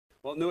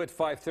Well, new at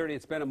 5:30,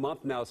 it's been a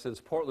month now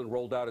since Portland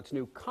rolled out its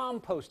new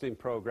composting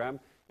program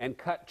and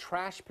cut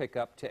trash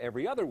pickup to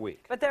every other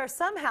week. But there are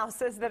some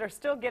houses that are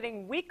still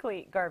getting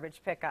weekly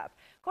garbage pickup.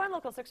 KOIN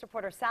Local 6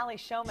 reporter Sally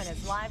Showman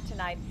is live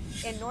tonight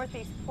in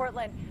Northeast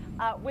Portland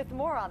with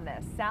more on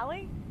this.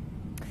 Sally?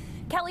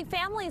 Kelly,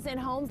 families in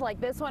homes like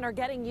this one are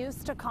getting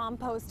used to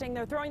composting.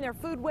 They're throwing their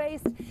food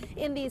waste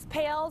in these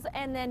pails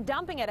and then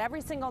dumping it every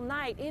single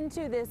night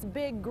into this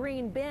big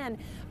green bin.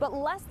 But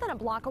less than a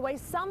block away,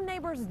 some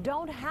neighbors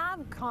don't have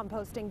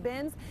composting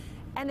bins,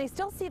 and they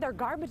still see their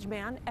garbage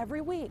man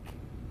every week.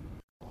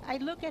 I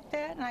look at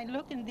that and I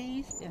look in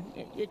these and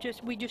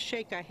we just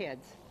shake our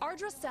heads.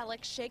 Ardra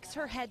Selleck shakes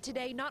her head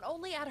today not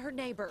only at her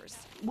neighbors.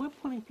 We're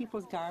pulling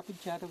people's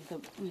garbage out of the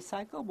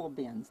recyclable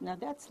bins. Now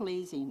that's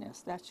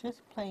laziness. That's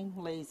just plain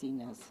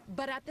laziness.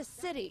 But at the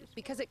city,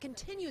 because it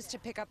continues to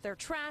pick up their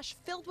trash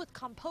filled with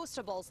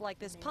compostables like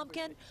this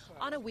pumpkin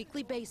on a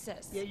weekly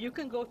basis. Yeah, you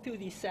can go through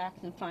these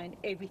sacks and find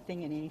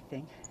everything and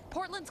anything.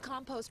 Portland's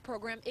compost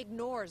program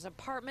ignores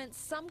apartments,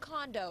 some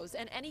condos,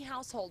 and any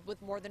household with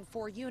more than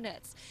 4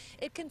 units.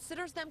 It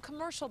considers them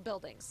commercial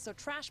buildings, so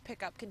trash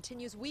pickup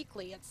continues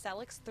weekly at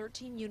Selleck's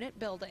 13-unit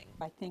building.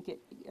 I think it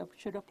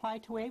should apply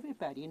to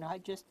everybody,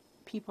 not just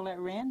people at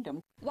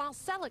random. While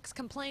Selleck's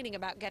complaining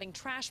about getting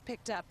trash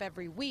picked up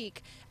every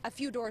week, a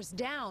few doors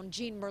down,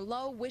 Jean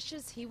Merlot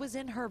wishes he was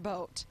in her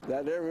boat.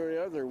 That every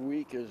other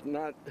week is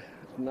not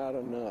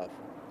enough,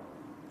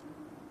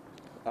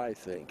 I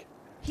think.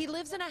 He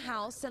lives in a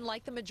house, and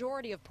like the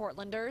majority of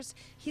Portlanders,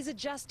 he's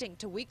adjusting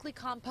to weekly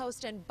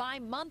compost and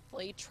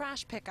bi-monthly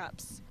trash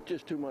pickups.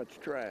 Just too much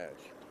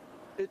trash.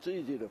 It's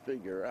easy to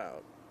figure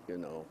out, you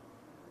know,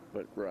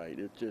 but right,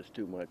 it's just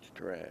too much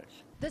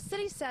trash. The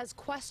city says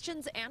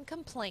questions and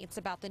complaints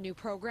about the new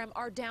program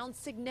are down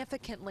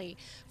significantly,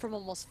 from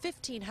almost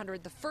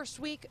 1,500 the first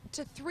week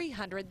to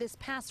 300 this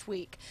past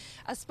week.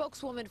 A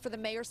spokeswoman for the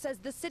mayor says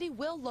the city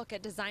will look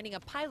at designing a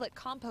pilot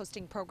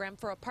composting program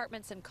for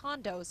apartments and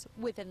condos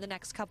within the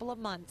next couple of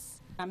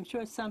months. I'm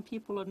sure some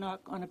people are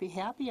not going to be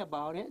happy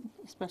about it,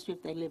 especially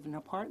if they live in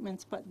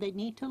apartments, but they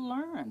need to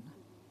learn.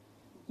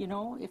 You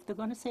know, if they're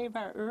going to save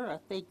our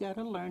earth, they got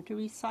to learn to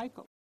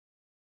recycle.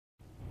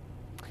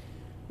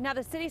 Now,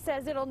 the city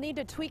says it'll need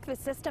to tweak the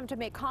system to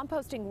make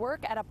composting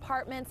work at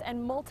apartments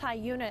and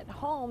multi-unit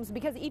homes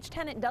because each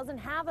tenant doesn't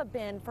have a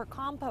bin for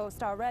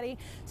compost already,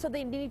 so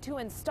they need to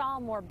install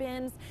more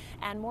bins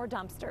and more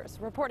dumpsters.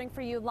 Reporting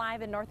for you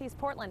live in Northeast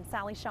Portland,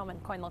 Sally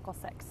Showman, KOIN Local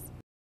 6.